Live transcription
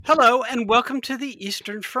Hello, and welcome to the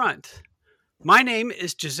Eastern Front. My name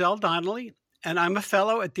is Giselle Donnelly, and I'm a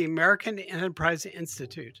fellow at the American Enterprise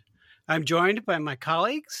Institute. I'm joined by my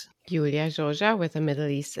colleagues, Julia Joja with the Middle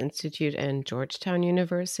East Institute and Georgetown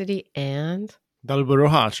University, and Dalibor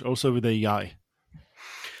Rohac, also with AI.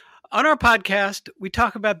 On our podcast, we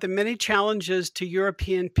talk about the many challenges to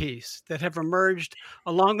European peace that have emerged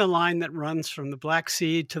along the line that runs from the Black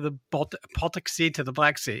Sea to the Baltic Sea to the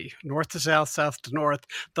Black Sea. North to south, south to north,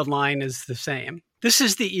 the line is the same. This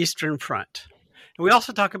is the Eastern Front. And we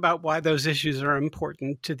also talk about why those issues are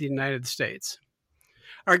important to the United States.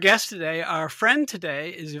 Our guest today, our friend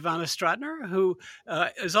today, is Ivana Stradner, who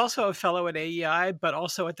is also a fellow at AEI, but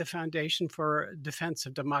also at the Foundation for Defense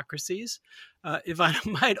of Democracies.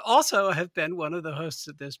 Ivana might also have been one of the hosts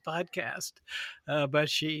of this podcast,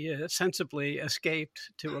 but she sensibly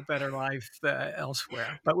escaped to a better life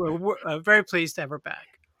elsewhere. But we're very pleased to have her back.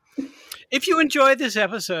 If you enjoyed this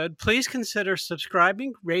episode, please consider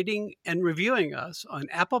subscribing, rating, and reviewing us on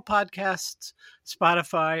Apple Podcasts,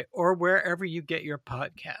 Spotify, or wherever you get your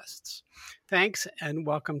podcasts. Thanks, and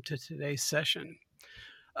welcome to today's session.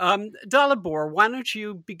 Dalibor, why don't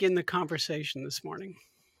you begin the conversation this morning?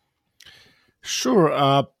 Sure.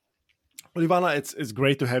 Well, Ivana, it's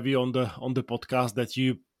great to have you on the podcast that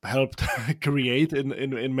you helped create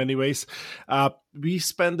in many ways. We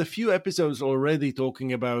spent a few episodes already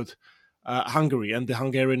talking about Hungary and the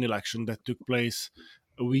Hungarian election that took place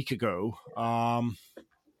a week ago.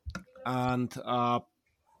 And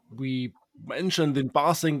we mentioned in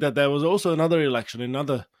passing that there was also another election in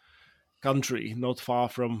another country not far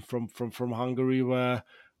from Hungary, where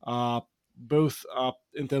both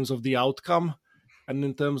in terms of the outcome and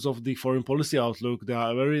in terms of the foreign policy outlook, there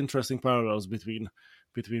are very interesting parallels between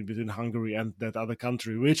Hungary and that other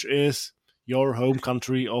country, which is your home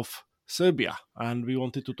country of Serbia. And we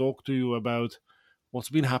wanted to talk to you about what's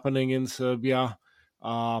been happening in Serbia.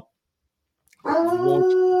 That's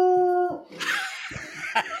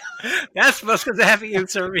supposed to happen in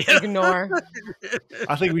Serbia. Ignore.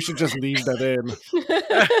 I think we should just leave that in.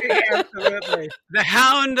 Yeah, absolutely. The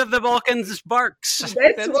hound of the Balkans barks.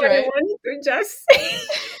 That's what right. I wanted to just say.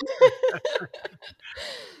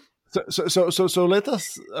 So let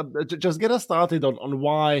us just get us started on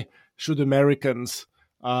why should Americans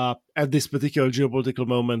at this particular geopolitical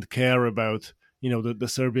moment care about the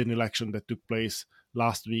Serbian election that took place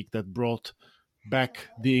last week that brought back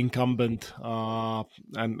the incumbent or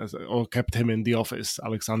kept him in the office,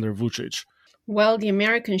 Aleksandar Vucic. Well, the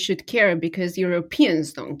Americans should care because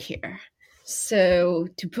Europeans don't care. So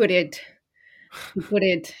to put it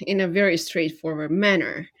in a very straightforward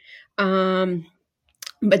manner.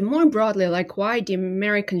 But more broadly, like why the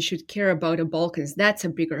Americans should care about the Balkans, that's a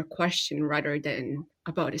bigger question rather than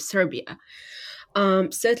about Serbia.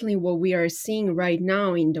 Certainly what we are seeing right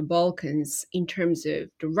now in the Balkans in terms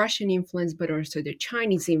of the Russian influence, but also the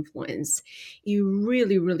Chinese influence, you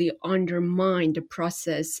really, really undermine the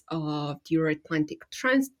process of the Euro-Atlantic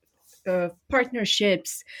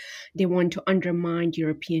partnerships. They want to undermine the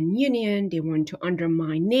European Union. They want to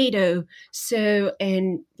undermine NATO. So,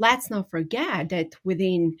 and let's not forget that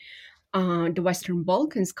within the Western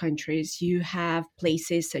Balkans countries, you have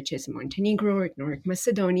places such as Montenegro or North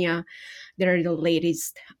Macedonia that are the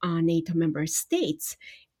latest NATO member states,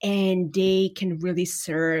 and they can really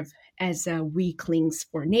serve as weak links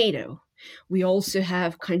for NATO. We also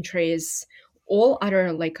have countries, all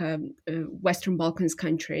other Western Balkans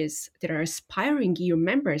countries that are aspiring EU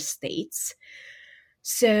member states.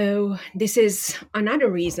 So this is another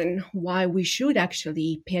reason why we should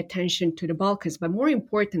actually pay attention to the Balkans, but more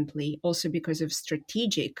importantly, also because of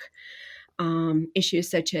strategic issues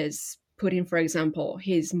such as Putin, for example,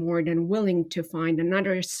 he's more than willing to find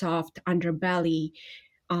another soft underbelly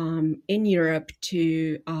in Europe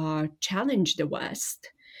to challenge the West.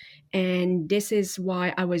 And this is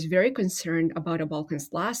why I was very concerned about the Balkans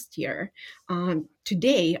last year.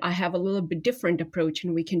 Today, I have a little bit different approach,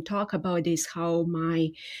 and we can talk about this, how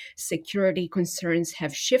my security concerns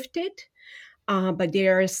have shifted. But they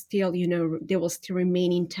are still, they will still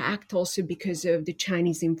remain intact also because of the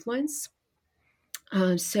Chinese influence.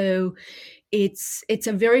 So it's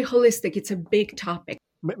a very holistic, it's a big topic.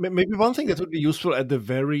 Maybe one thing that would be useful at the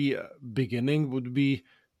very beginning would be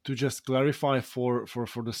to just clarify for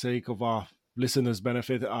the sake of our listeners'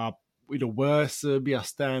 benefit, where Serbia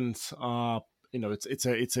stands.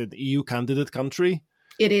 It's an EU candidate country.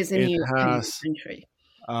 It is an EU candidate country.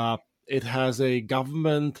 It has a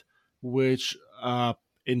government which,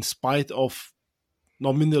 in spite of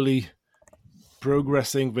nominally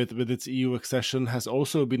progressing with its EU accession, has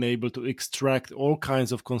also been able to extract all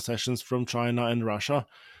kinds of concessions from China and Russia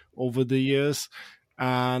over the years.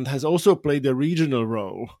 and has also played a regional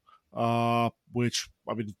role, which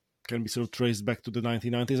can be sort of traced back to the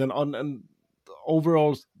 1990s. And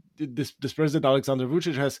overall, this president Aleksandar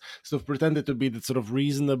Vucic has sort of pretended to be the sort of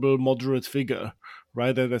reasonable, moderate figure,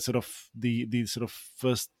 right? That's sort of the sort of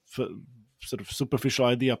first sort of superficial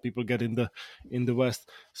idea people get in the West.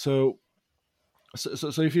 So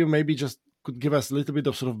if you maybe just could give us a little bit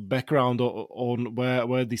of sort of background on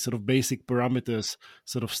where these sort of basic parameters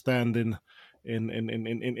sort of stand in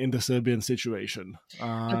the Serbian situation.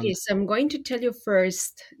 Okay, so I'm going to tell you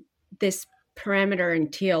first this parameter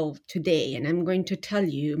until today, and I'm going to tell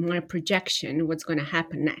you my projection, what's going to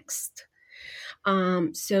happen next.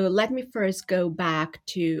 So let me first go back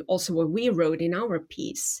to also what we wrote in our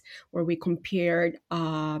piece, where we compared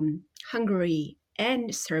Hungary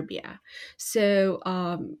and Serbia. So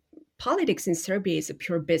politics in Serbia is a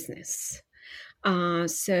pure business.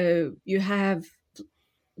 So you have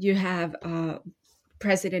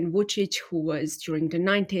President Vucic, who was during the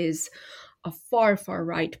 90s a far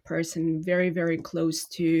right person, very, very close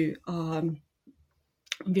to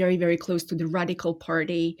the radical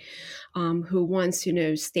party, who once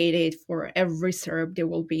stated for every Serb there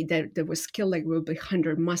was killed, there will be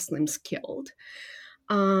 100 Muslims killed.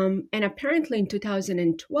 And apparently in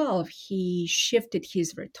 2012 he shifted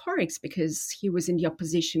his rhetorics because he was in the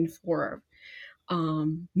opposition for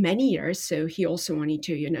many years, so he also wanted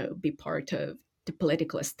to be part of the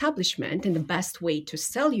political establishment, and the best way to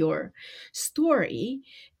sell your story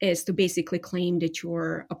is to basically claim that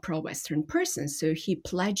you're a pro-Western person. So he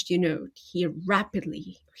pledged, he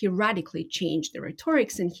radically changed the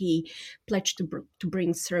rhetorics, and he pledged to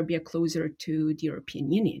bring Serbia closer to the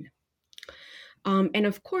European Union. And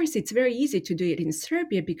of course, it's very easy to do it in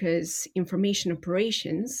Serbia because information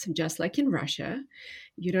operations, just like in Russia,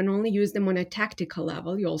 you don't only use them on a tactical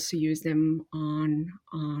level, you also use them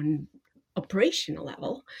on operational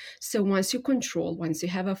level. So once you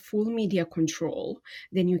have a full media control,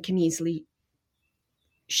 then you can easily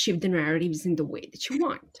shift the narratives in the way that you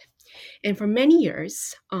want. And for many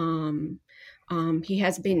years, he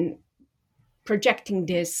has been projecting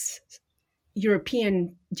this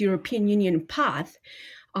European Union path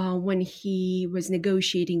when he was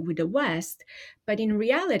negotiating with the West. But in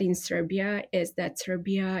reality, in Serbia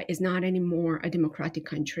is not anymore a democratic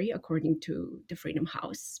country, according to the Freedom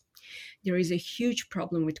House. There is a huge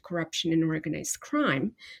problem with corruption and organized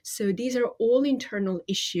crime. So these are all internal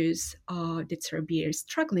issues that Serbia is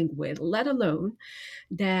struggling with, let alone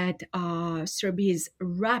that Serbia is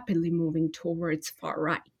rapidly moving towards far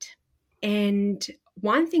right. And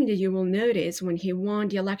one thing that you will notice when he won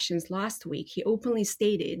the elections last week, he openly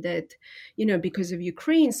stated that, because of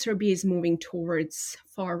Ukraine, Serbia is moving towards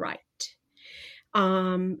far right.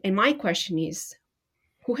 And my question is,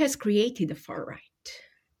 who has created the far right?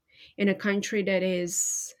 In a country that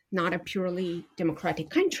is not a purely democratic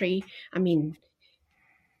country,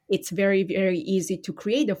 it's very, very easy to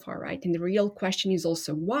create a far right. And the real question is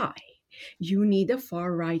also why. You need a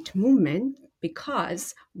far right movement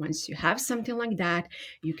because once you have something like that,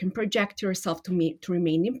 you can project yourself to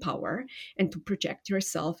remain in power and to project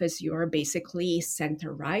yourself as you are basically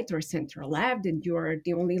center right or center left, and you are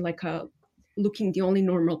the only the only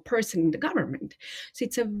normal person in the government. So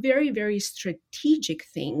it's a very, very strategic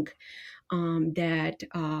thing that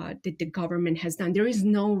the government has done. There is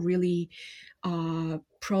no really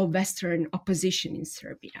pro-Western opposition in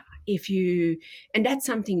Serbia. And that's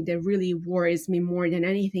something that really worries me more than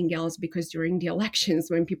anything else, because during the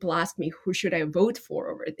elections, when people ask me who should I vote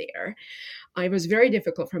for over there, it was very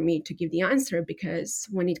difficult for me to give the answer, because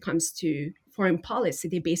when it comes to foreign policy,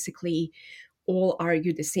 they basically all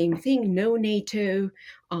argue the same thing. No NATO,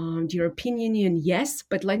 the European Union, yes.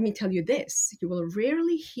 But let me tell you this, you will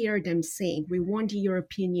rarely hear them saying, we want the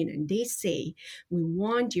European Union. They say, we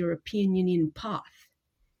want the European Union path.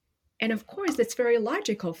 And of course, that's a very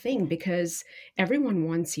logical thing, because everyone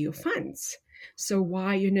wants EU funds. So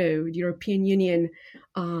why, the European Union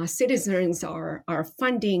citizens are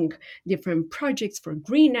funding different projects for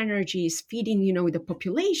green energies, feeding, the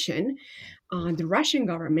population. The Russian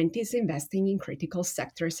government is investing in critical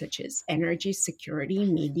sectors such as energy, security,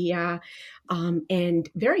 media, and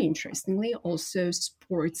very interestingly, also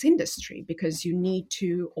sports industry, because you need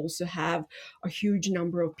to also have a huge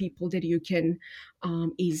number of people that you can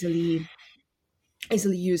easily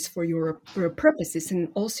use for your purposes. And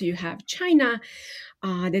also you have China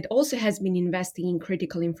that also has been investing in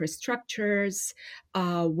critical infrastructures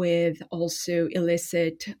with also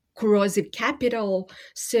illicit corrosive capital.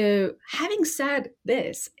 So having said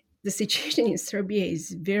this, the situation in Serbia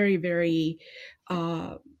is very, very,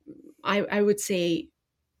 I would say,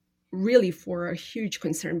 really for a huge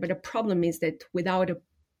concern. But the problem is that without a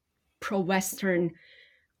pro-Western,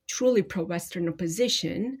 truly pro-Western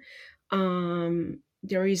opposition,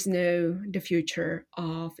 there is the future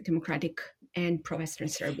of democratic and pro-Western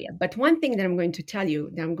Serbia. But one thing that I'm going to tell you,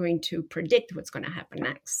 that I'm going to predict what's going to happen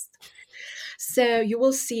next. So you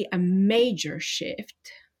will see a major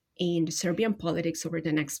shift in the Serbian politics over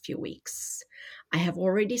the next few weeks. I have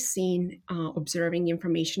already seen, observing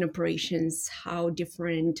information operations, how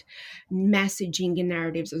different messaging and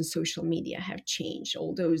narratives on social media have changed.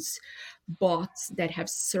 All those bots that have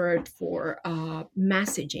served for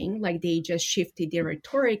messaging, like they just shifted their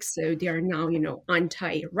rhetoric. So they are now,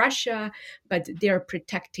 anti-Russia, but they're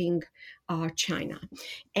protecting China.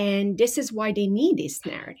 And this is why they need this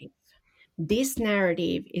narrative. This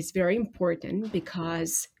narrative is very important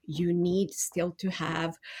because you need still to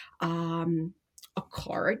have a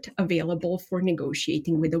card available for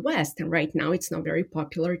negotiating with the West. And right now, it's not very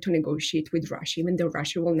popular to negotiate with Russia, even though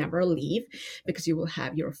Russia will never leave, because you will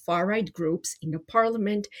have your far-right groups in the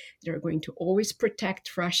parliament. They're going to always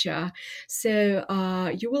protect Russia.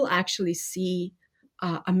 So you will actually see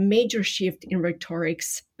a major shift in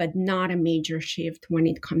rhetorics, but not a major shift when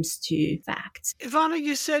it comes to facts. Ivana,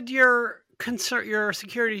 you said your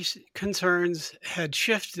security concerns had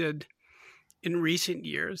shifted in recent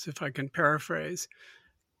years, if I can paraphrase.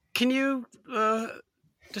 Can you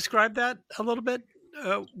describe that a little bit?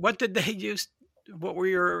 What did they use? What were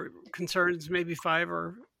your concerns maybe 5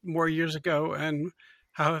 or more years ago, and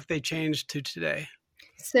how have they changed to today?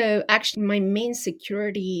 So actually, my main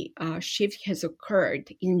security shift has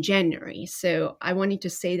occurred in January. So I wanted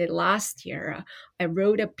to say that last year, I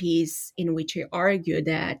wrote a piece in which I argued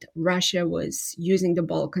that Russia was using the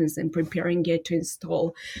Balkans and preparing it to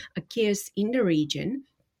install a chaos in the region.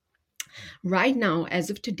 Right now,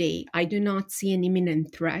 as of today, I do not see an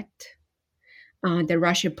imminent threat that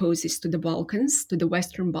Russia poses to the Balkans, to the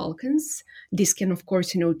Western Balkans. This can, of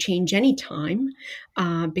course, change any time,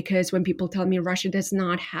 because when people tell me Russia does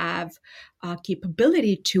not have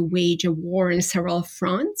capability to wage a war on several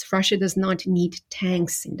fronts, Russia does not need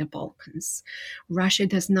tanks in the Balkans. Russia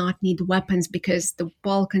does not need weapons because the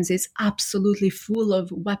Balkans is absolutely full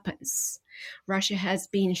of weapons. Russia has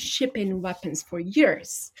been shipping weapons for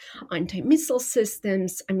years, anti-missile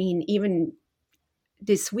systems. I mean, even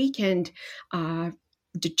this weekend,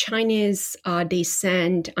 the Chinese, they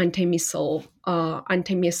send anti-missiles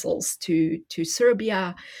to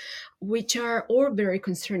Serbia, which are all very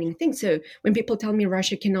concerning things. So when people tell me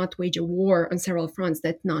Russia cannot wage a war on several fronts,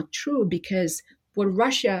 that's not true, because what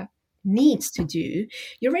Russia needs to do,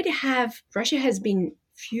 Russia has been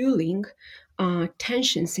fueling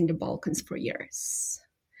tensions in the Balkans for years.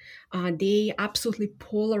 They absolutely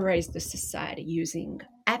polarize the society using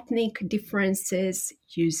ethnic differences,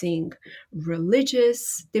 using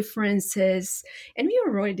religious differences. And we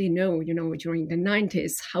already know, during the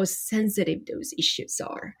 90s, how sensitive those issues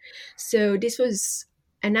are. So this was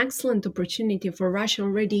an excellent opportunity for Russia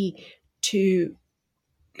already to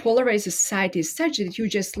polarize the society such that you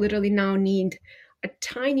just literally now need a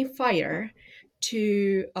tiny fire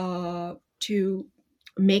to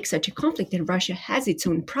make such a conflict. And Russia has its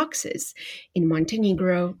own proxies. In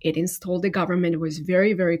Montenegro, it installed a government that was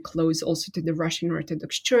very, very close also to the Russian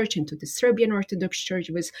Orthodox Church and to the Serbian Orthodox Church.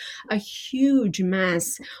 It was a huge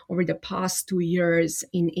mess over the past 2 years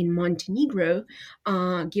in Montenegro,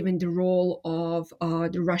 given the role of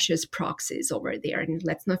the Russia's proxies over there. And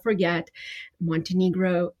let's not forget,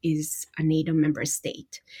 Montenegro is a NATO member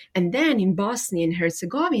state. And then in Bosnia and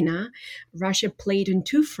Herzegovina, Russia played on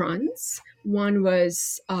 2 fronts. One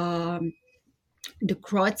was the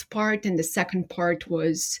Croats part, and the second part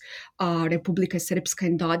was Republika Srpska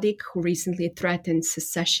and Dodik, who recently threatened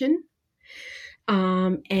secession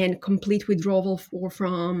and complete withdrawal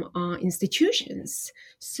from institutions.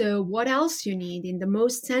 So what else you need in the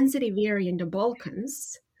most sensitive area in the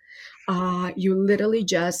Balkans? You literally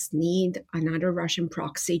just need another Russian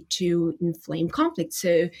proxy to inflame conflict.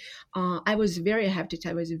 So I was very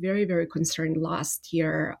very, very concerned last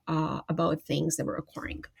year about things that were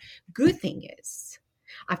occurring. Good thing is,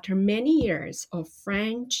 after many years of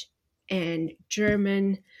French and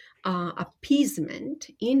German appeasement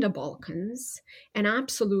in the Balkans, and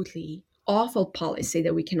absolutely awful policy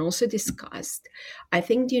that we can also discuss, I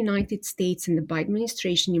think the United States and the Biden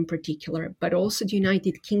administration in particular, but also the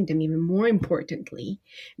United Kingdom, even more importantly,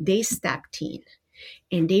 they stepped in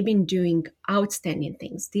and they've been doing outstanding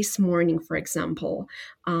things. This morning, for example,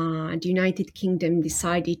 the United Kingdom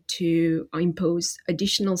decided to impose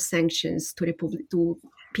additional sanctions to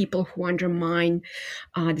people who undermine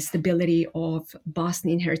the stability of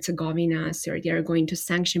Bosnia and Herzegovina. So they are going to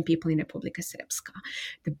sanction people in Republika Srpska.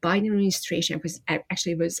 The Biden administration was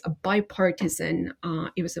actually a bipartisan.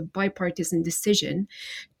 It was a bipartisan decision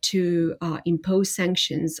to impose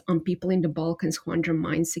sanctions on people in the Balkans who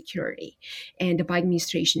undermine security. And the Biden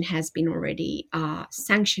administration has been already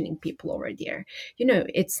sanctioning people over there.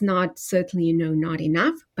 It's not certainly, not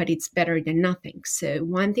enough, but it's better than nothing. So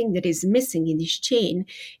one thing that is missing in this chain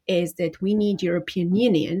is that we need European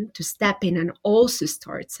Union to step in and also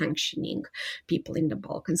start sanctioning people in the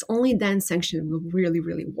Balkans. Only then sanctions will really,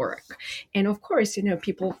 really work. And of course,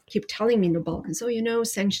 people keep telling me in the Balkans,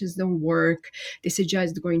 sanctions don't work. This is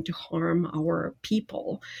just going to harm our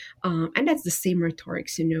people. And that's the same rhetoric,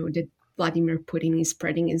 that Vladimir Putin is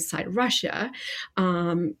spreading inside Russia.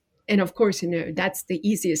 And of course, that's the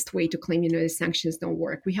easiest way to claim, the sanctions don't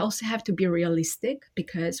work. We also have to be realistic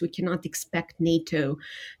because we cannot expect NATO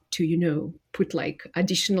to, put like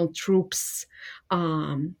additional troops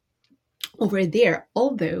over there.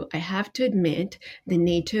 Although I have to admit, the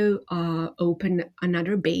NATO opened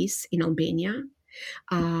another base in Albania.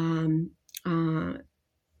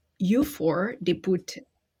 EUFOR, they put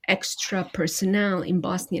extra personnel in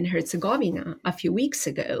Bosnia and Herzegovina a few weeks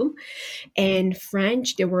ago. And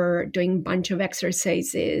French, they were doing a bunch of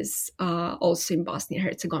exercises also in Bosnia and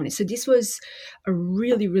Herzegovina. So this was a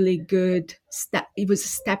really, really good step. It was a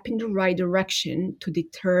step in the right direction to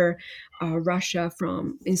deter Russia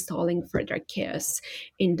from installing further chaos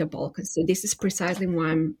in the Balkans. So this is precisely why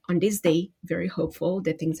I'm, on this day, very hopeful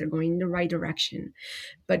that things are going in the right direction.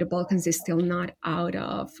 But the Balkans is still not out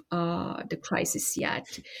of the crisis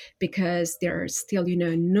yet, because there are still,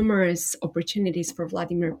 numerous opportunities for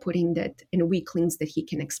Vladimir Putin and weaklings that he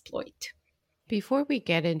can exploit. Before we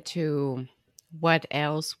get into what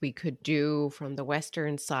else we could do from the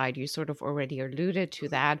Western side, you sort of already alluded to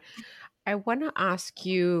that. I want to ask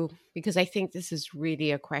you, because I think this is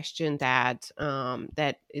really a question that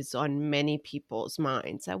that is on many people's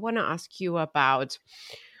minds. I want to ask you about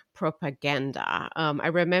propaganda. I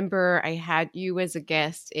remember I had you as a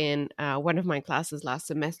guest in one of my classes last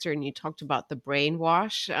semester, and you talked about the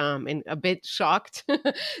brainwash and a bit shocked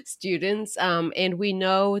students. And we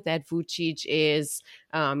know that Vucic is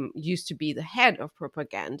used to be the head of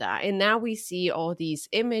propaganda. And now we see all these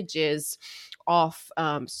images of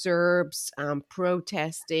Serbs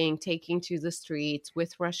protesting, taking to the streets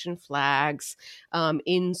with Russian flags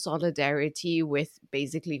in solidarity with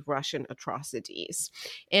basically Russian atrocities.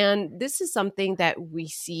 And this is something that we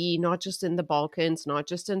see not just in the Balkans, not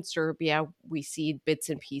just in Serbia. We see bits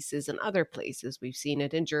and pieces in other places. We've seen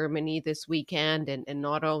it in Germany this weekend, and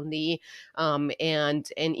not only,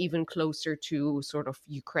 and even closer to sort of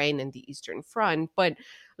Ukraine and the Eastern Front. But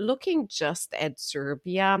looking just at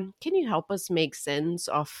Serbia, can you help us make sense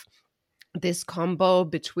of this combo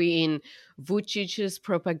between Vucic's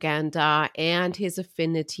propaganda and his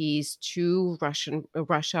affinities to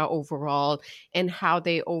Russia overall, and how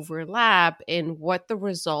they overlap, and what the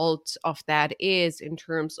result of that is in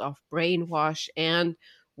terms of brainwash and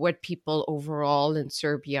what people overall in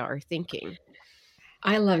Serbia are thinking?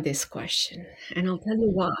 I love this question, and I'll tell you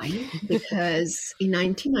why. Because in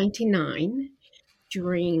 1999,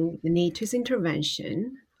 during the NATO's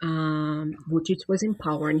intervention, Vucic was in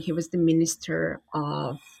power, and he was the Minister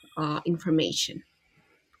of Information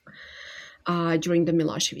during the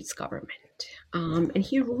Milosevic government. And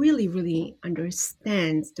he really, really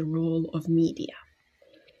understands the role of media.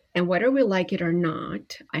 And whether we like it or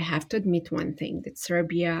not, I have to admit one thing, that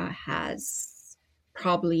Serbia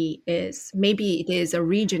maybe it is a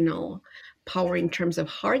regional power in terms of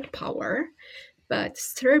hard power, but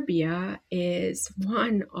Serbia is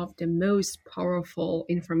one of the most powerful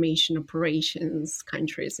information operations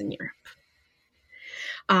countries in Europe.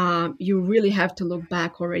 You really have to look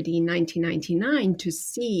back already in 1999 to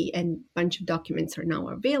see, and a bunch of documents are now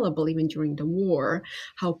available even during the war,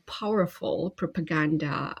 how powerful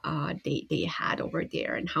propaganda they had over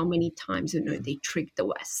there, and how many times they tricked the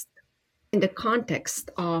West. In the context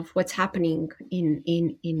of what's happening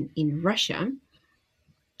in Russia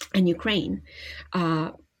and Ukraine,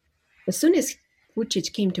 as soon as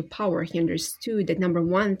Vucic came to power, he understood that number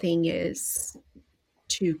one thing is,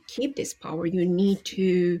 to keep this power, you need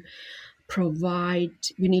to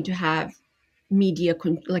have media,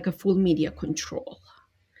 like a full media control.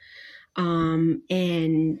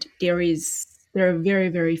 And there are very,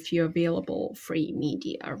 very few available free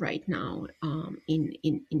media right now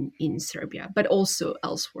in Serbia, but also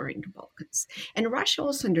elsewhere in the Balkans. And Russia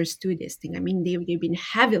also understood this thing. I mean, they've been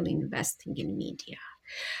heavily investing in media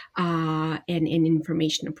and in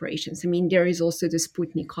information operations. I mean, there is also the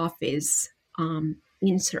Sputnik office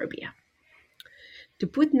in Serbia. To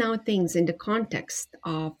put now things in the context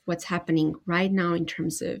of what's happening right now in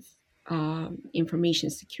terms of information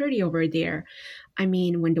security over there, I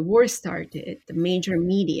mean, when the war started, the major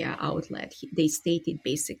media outlet, they stated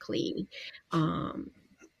basically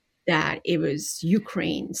that it was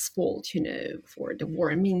Ukraine's fault, for the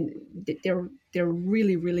war. I mean, they're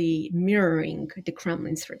really, really mirroring the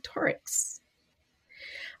Kremlin's rhetorics.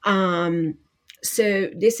 So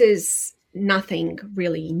this is nothing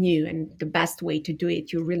really new, and the best way to do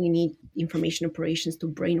it, you really need information operations to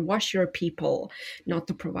brainwash your people, not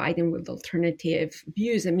to provide them with alternative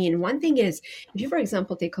views. I mean, one thing is, if you, for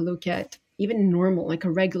example, take a look at even normal, like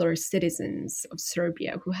a regular citizens of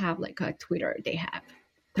Serbia who have like a Twitter, they have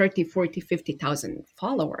 30, 40, 50,000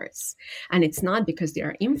 followers. And it's not because they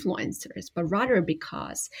are influencers, but rather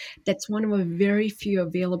because that's one of a very few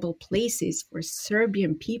available places for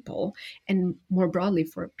Serbian people and more broadly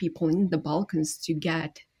for people in the Balkans to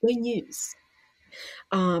get the news.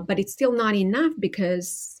 But it's still not enough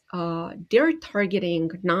because they're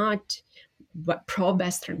targeting not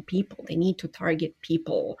pro-Western people. They need to target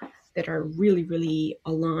people that are really, really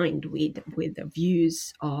aligned with the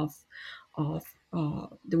views of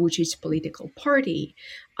the Vucic political party.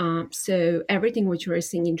 So everything what you are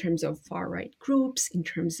seeing in terms of far-right groups, in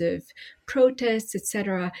terms of protests,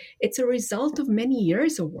 etc., it's a result of many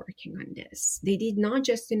years of working on this. They did not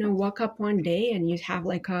just, walk up one day and you have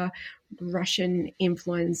like a Russian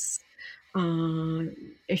influence, a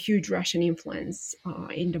huge Russian influence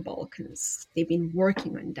in the Balkans. They've been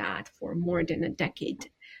working on that for more than a decade.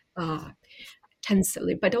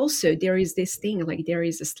 Tensely, but also there is this thing, like there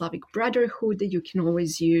is a Slavic brotherhood that you can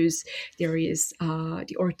always use. There is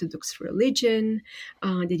the Orthodox religion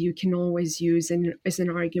that you can always use as an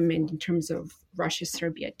argument in terms of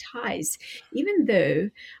Russia-Serbia ties, even though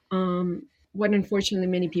what unfortunately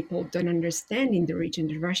many people don't understand in the region,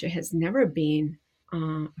 that Russia has never been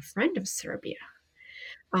a friend of Serbia.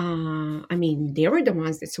 I mean, they were the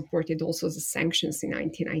ones that supported also the sanctions in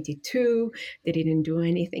 1992. They didn't do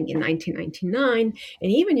anything in 1999.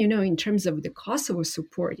 And even, in terms of the Kosovo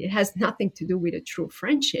support, it has nothing to do with a true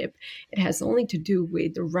friendship. It has only to do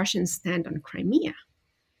with the Russian stand on Crimea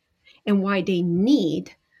and why they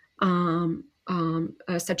need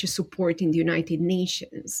such a support in the United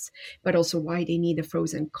Nations, but also why they need the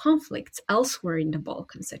frozen conflicts elsewhere in the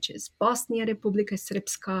Balkans, such as Bosnia, Republika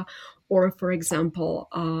Srpska, or, for example,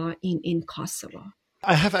 in Kosovo.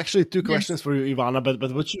 I have actually two questions for you, Ivana,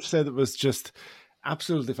 but what you said was just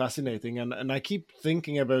absolutely fascinating, and I keep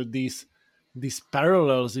thinking about these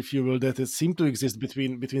parallels, if you will, that it seem to exist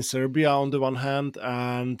between Serbia on the one hand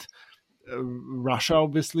and Russia,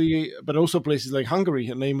 obviously, but also places like Hungary,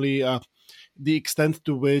 namely the extent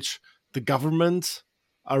to which the governments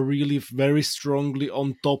are really very strongly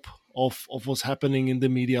on top of what's happening in the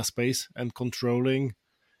media space and controlling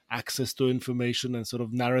access to information and sort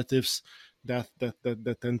of narratives that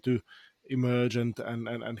tend to emerge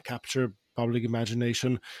and capture public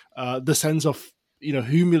imagination. The sense of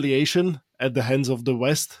humiliation at the hands of the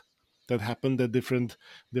West that happened at different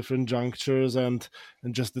junctures, and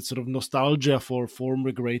just that sort of nostalgia for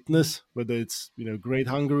former greatness, whether it's Great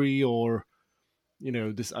Hungary or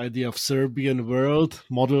this idea of Serbian world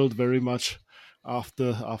modeled very much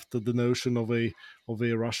after the notion of a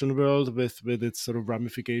Russian world with its sort of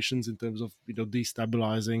ramifications in terms of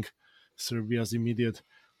destabilizing Serbia's immediate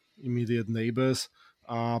neighbors.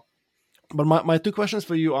 But my two questions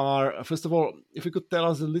for you are, first of all, if you could tell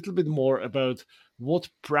us a little bit more about what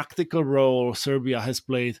practical role Serbia has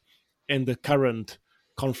played in the current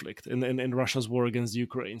conflict in Russia's war against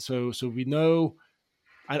Ukraine. So we know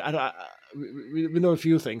we know a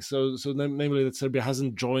few things. So namely that Serbia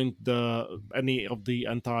hasn't joined any of the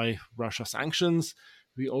anti-Russia sanctions.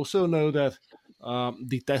 We also know that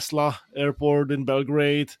the Tesla airport in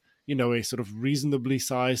Belgrade, a sort of reasonably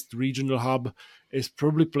sized regional hub, is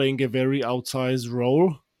probably playing a very outsized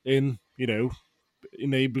role in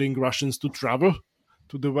enabling Russians to travel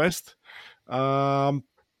to the West. So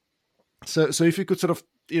if you could sort of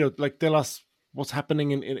tell us what's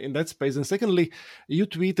happening in that space. And secondly, you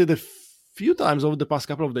tweeted a few times over the past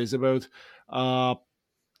couple of days about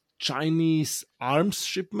Chinese arms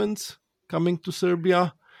shipments coming to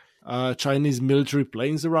Serbia, Chinese military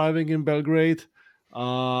planes arriving in Belgrade.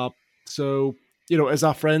 So as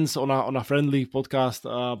our friends on a friendly podcast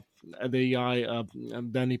at AI,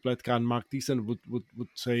 Danny Pletka and Mark Thiessen would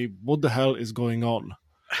say, what the hell is going on?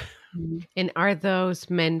 And are those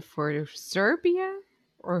meant for Serbia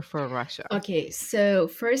or for Russia? Okay, so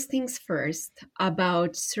first things first,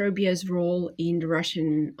 about Serbia's role in the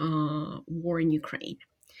Russian war in Ukraine.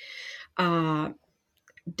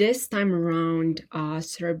 this time around,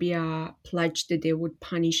 Serbia pledged that they would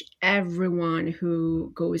punish everyone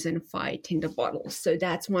who goes and fight in the battles. So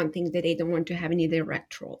that's one thing, that they don't want to have any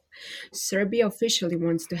direct role. Serbia officially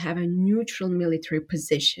wants to have a neutral military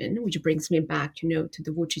position, which brings me back, to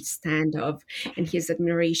the Vucic standoff and his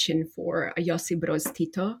admiration for Josip Broz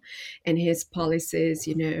Tito and his policies,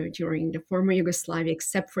 during the former Yugoslavia,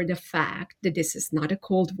 except for the fact that this is not a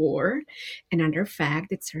Cold War, another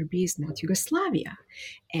fact that Serbia is not Yugoslavia,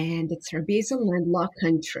 and that Serbia is a landlocked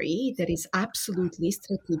country that is absolutely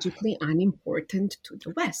strategically unimportant to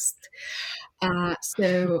the West.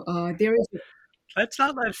 There is. Let's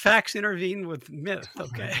not let facts intervene with myth,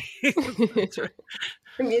 okay? That's right.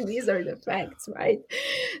 I mean, these are the facts, right?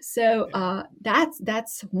 So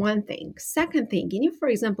that's one thing. Second thing, for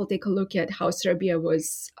example, take a look at how Serbia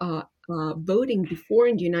was voting before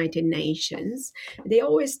in the United Nations. They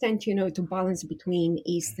always tend, to balance between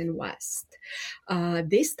East and West.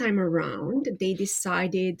 This time around, they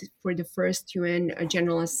decided for the first UN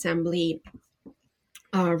General Assembly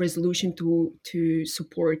resolution to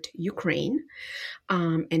support Ukraine.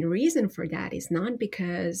 And the reason for that is not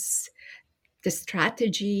because the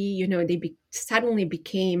strategy, they suddenly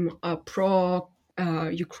became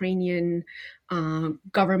pro-Ukrainian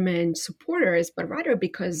government supporters, but rather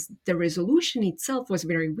because the resolution itself was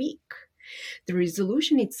very weak. The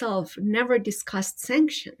resolution itself never discussed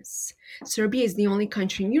sanctions. Serbia is the only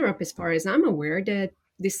country in Europe, as far as I'm aware, that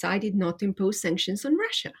decided not to impose sanctions on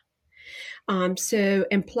Russia. And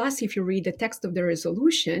plus, if you read the text of the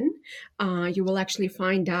resolution, you will actually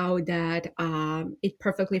find out that it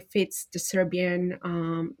perfectly fits the Serbian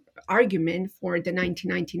argument for the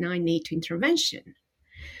 1999 NATO intervention.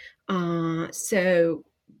 So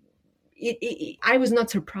I was not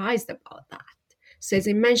surprised about that. So as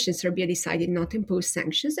I mentioned, Serbia decided not to impose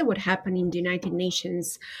sanctions. That would happen in the United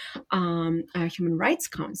Nations Human Rights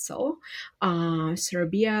Council.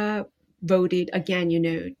 Serbia voted again,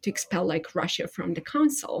 to expel Russia from the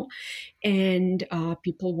council. And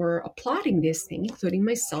people were applauding this thing, including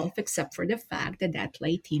myself, except for the fact that that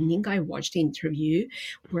late evening I watched the interview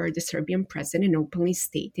where the Serbian president openly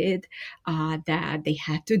stated that they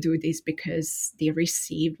had to do this because they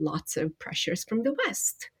received lots of pressures from the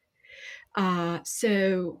West.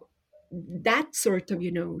 So that sort of,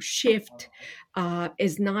 shift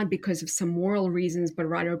is not because of some moral reasons, but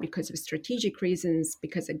rather because of strategic reasons.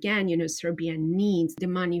 Because again, Serbia needs the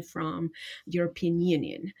money from the European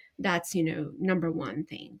Union. That's, number one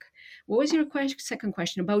thing. What was your second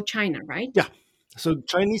question about China, right? Yeah. So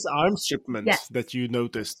Chinese arms shipments Yes. that you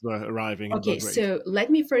noticed were arriving. Okay, so let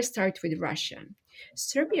me first start with Russia.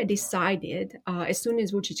 Serbia decided, as soon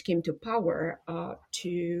as Vucic came to power,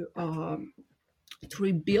 to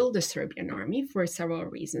rebuild the Serbian army for several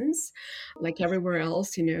reasons. Like everywhere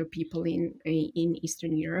else, people in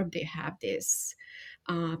Eastern Europe, they have this,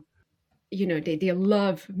 they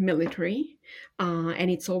love military,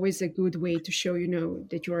 and it's always a good way to show,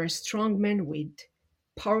 that you're a strong man with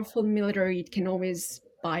powerful military. It can always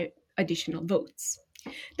buy additional votes.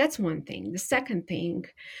 That's one thing. The second thing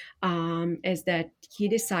is that he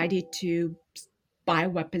decided to buy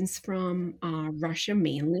weapons from Russia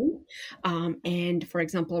mainly. And for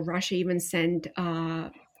example, Russia even sent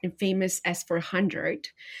a famous S-400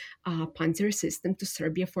 Panzer system to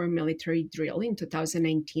Serbia for a military drill in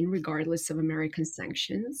 2019, regardless of American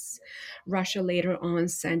sanctions. Russia later on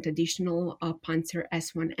sent additional Panzer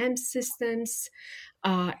S-1M systems,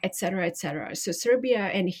 etc., etc. So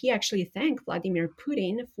Serbia, and he actually thanked Vladimir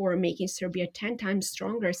Putin for making Serbia 10 times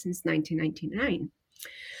stronger since 1999.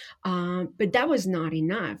 But that was not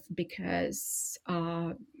enough because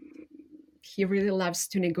he really loves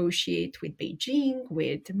to negotiate with Beijing,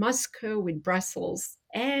 with Moscow, with Brussels,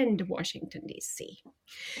 and Washington, D.C.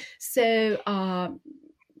 So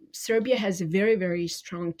Serbia has very, very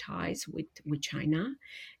strong ties with China.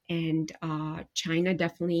 And China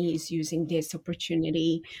definitely is using this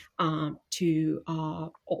opportunity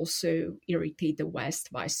to also irritate the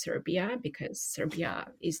West by Serbia, because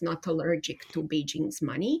Serbia is not allergic to Beijing's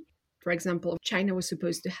money. For example, China was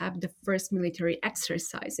supposed to have the first military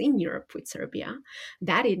exercise in Europe with Serbia.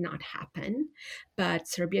 That did not happen, but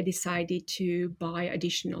Serbia decided to buy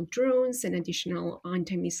additional drones and additional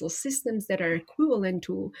anti-missile systems that are equivalent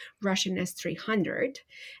to Russian S-300.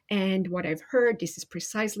 And what I've heard, this is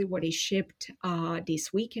precisely what they shipped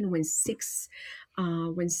this weekend when six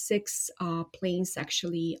planes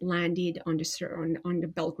actually landed on the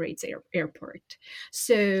Belgrade airport.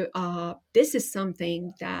 So this is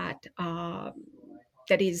something that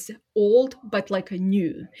is old, but like a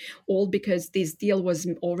new. Old because this deal was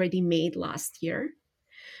already made last year.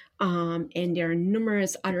 And there are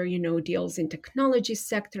numerous other, deals in technology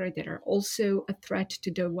sector that are also a threat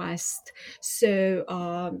to the West.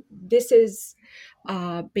 So this is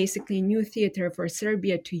basically a new theater for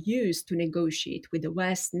Serbia to use to negotiate with the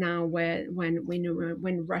West now,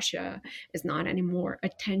 when Russia is not anymore a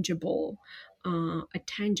tangible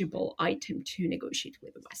item to negotiate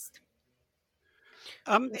with the West.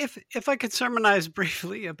 If I could sermonize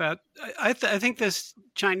briefly about, I think this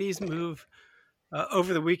Chinese move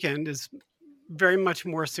over the weekend is very much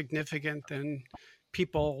more significant than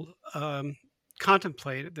people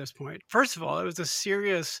contemplate at this point. First of all, it was a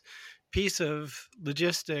serious piece of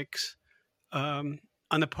logistics on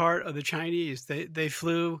the part of the Chinese. They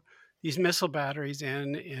flew these missile batteries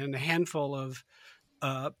in a handful of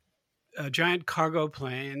giant cargo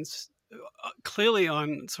planes, clearly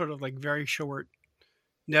on sort of like very short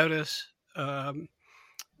notice.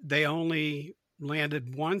 They only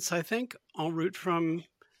landed once, I think, en route from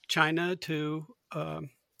China to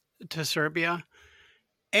Serbia.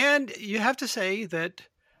 And you have to say that,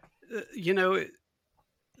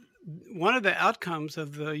 one of the outcomes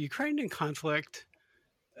of the Ukrainian conflict,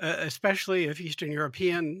 especially if Eastern Europe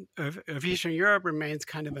remains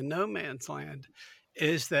kind of a no man's land,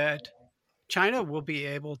 is that China will be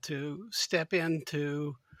able to step in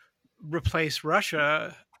to replace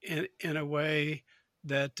Russia in a way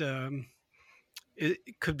that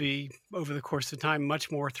it could be, over the course of time,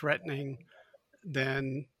 much more threatening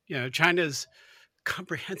than China's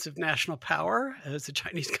comprehensive national power, as the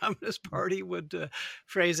Chinese Communist Party would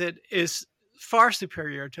phrase it, is far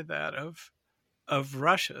superior to that of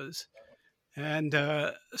Russia's. And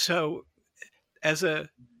so, as a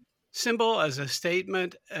symbol, as a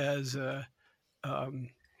statement, as a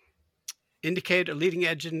leading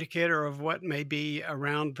edge indicator of what may be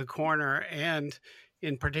around the corner, and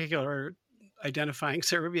in particular identifying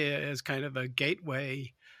Serbia as kind of a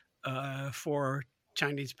gateway for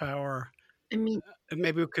Chinese power. I mean,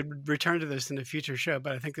 maybe we could return to this in a future show,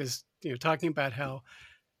 but I think this, talking about how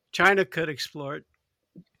China could exploit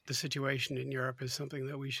the situation in Europe is something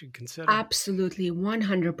that we should consider. Absolutely,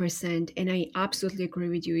 100%. And I absolutely agree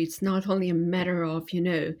with you. It's not only a matter of,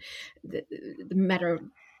 the matter of,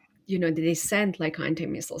 the descent like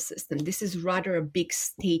anti-missile system. This is rather a big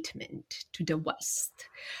statement to the West.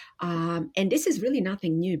 And this is really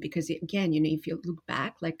nothing new because, again, if you look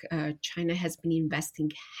back, China has been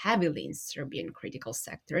investing heavily in Serbian critical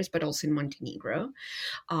sectors, but also in Montenegro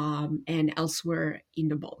and elsewhere in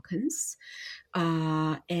the Balkans.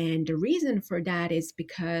 And the reason for that is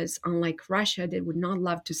because, unlike Russia, they would not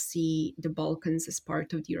love to see the Balkans as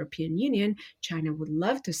part of the European Union. China would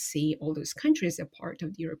love to see all those countries as part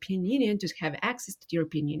of the European Union to have access to the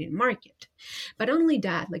European Union market. But only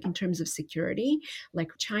that, in terms of security,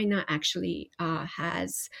 China actually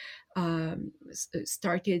has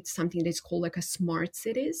started something that's called a smart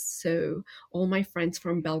cities. So all my friends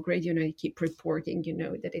from Belgrade, they keep reporting,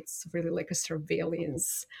 that it's really a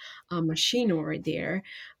surveillance machine over there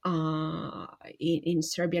in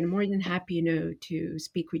Serbia. I'm more than happy, to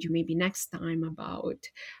speak with you maybe next time about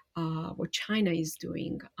what China is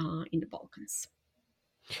doing in the Balkans.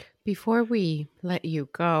 Before we let you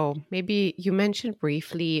go, maybe you mentioned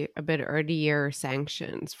briefly a bit earlier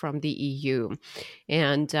sanctions from the EU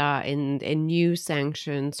and new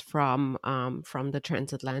sanctions from the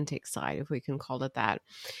transatlantic side, if we can call it that.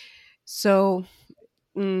 So,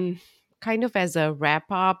 kind of as a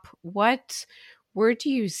wrap up, where do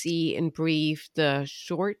you see in brief the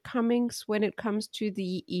shortcomings when it comes to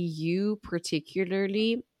the EU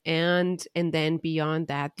particularly? And then beyond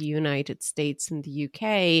that, the United States and the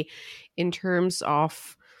UK, in terms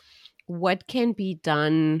of what can be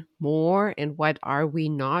done more and what are we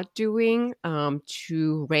not doing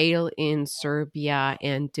to rail in Serbia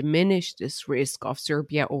and diminish this risk of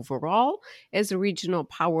Serbia overall as a regional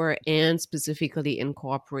power and specifically in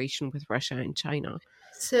cooperation with Russia and China?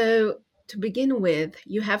 So, to begin with,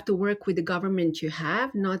 you have to work with the government you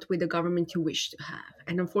have, not with the government you wish to have.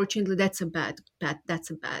 And unfortunately, that's a bad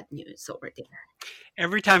news over there.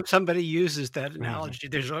 Every time somebody uses that analogy,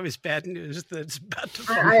 there's always bad news that's about to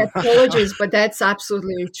I apologize, but that's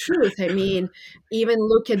absolutely the truth. I mean, even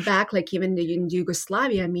looking back, even in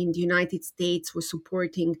Yugoslavia, the United States was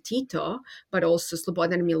supporting Tito, but also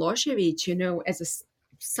Slobodan Milosevic,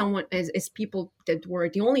 as people that were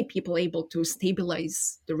the only people able to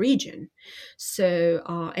stabilize the region. So,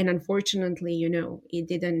 and unfortunately, it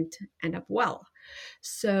didn't end up well.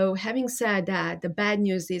 So, having said that, the bad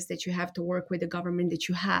news is that you have to work with the government that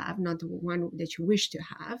you have, not the one that you wish to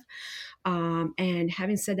have. And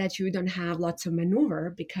having said that, you don't have lots of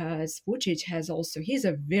maneuver because Vucic he's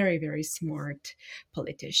a very, very smart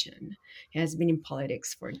politician. He has been in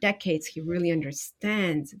politics for decades. He really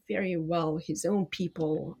understands very well his own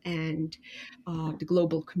people and the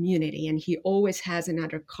global community. And he always has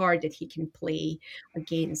another card that he can play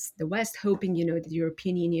against the West, hoping, that the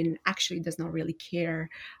European Union actually does not really care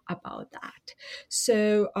about that.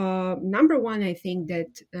 So, number one, I think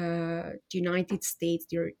that the United States,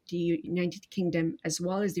 the United Kingdom, as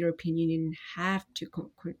well as the European Union, have to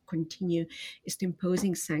continue is to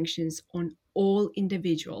imposing sanctions on all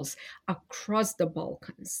individuals across the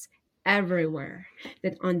Balkans, everywhere,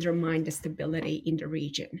 that undermine the stability in the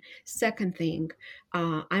region. Second thing,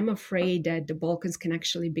 I'm afraid that the Balkans can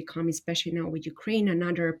actually become, especially now with Ukraine,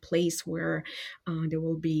 another place where there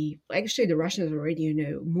will be, actually the Russians are already,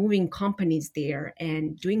 moving companies there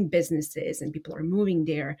and doing businesses, and people are moving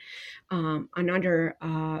there. Another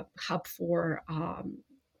hub for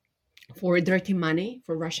dirty money,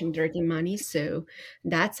 for Russian dirty money. So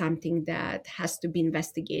that's something that has to be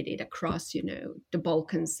investigated across, the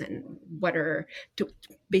Balkans, and whether to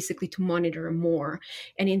basically to monitor more.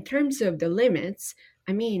 And in terms of the limits,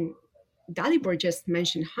 I mean, Dalibor just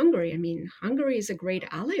mentioned Hungary. I mean, Hungary is a great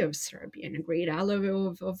ally of Serbia and a great ally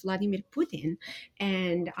of Vladimir Putin.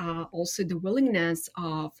 And also the willingness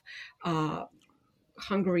of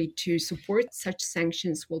Hungary to support such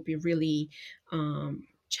sanctions will be really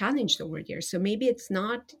challenged over there. So maybe it's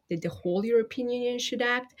not that the whole European Union should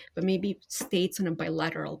act, but maybe states on a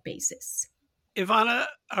bilateral basis. Ivana,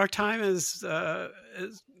 our time is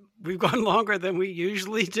we've gone longer than we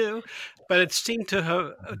usually do, but it seemed to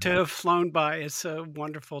have flown by. It's so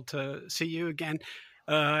wonderful to see you again.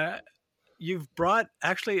 You've brought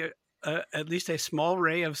actually at least a small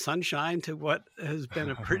ray of sunshine to what has been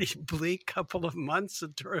a pretty bleak couple of months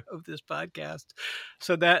of this podcast.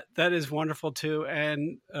 So that is wonderful too,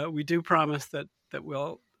 and we do promise that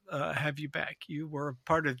we'll have you back. You were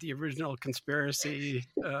part of the original conspiracy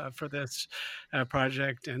for this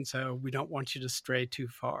project, and so we don't want you to stray too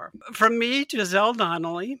far. From me, Giselle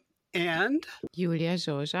Donnelly, and Julia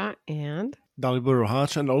Joja, and Dalibor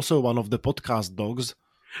Rohac, and also one of the podcast dogs.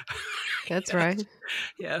 That's right.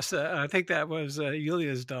 Yes, I think that was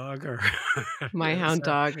Yulia's dog, or my hound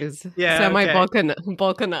dog is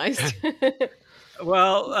semi-balkanized. Okay.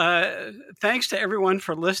 Well, thanks to everyone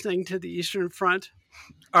for listening to the Eastern Front.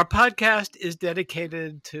 Our podcast is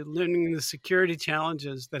dedicated to learning the security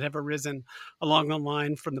challenges that have arisen along the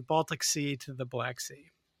line from the Baltic Sea to the Black Sea.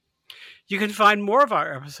 You can find more of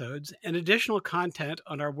our episodes and additional content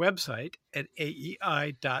on our website at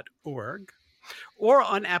aei.org, or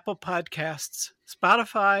on Apple Podcasts,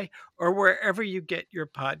 Spotify, or wherever you get your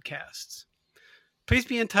podcasts. Please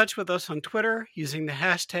be in touch with us on Twitter using the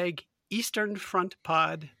hashtag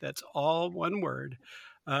EasternFrontPod. That's all one word.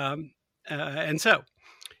 And so,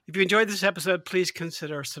 if you enjoyed this episode, please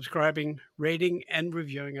consider subscribing, rating, and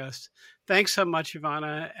reviewing us. Thanks so much,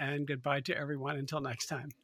 Ivana, and goodbye to everyone. Until next time.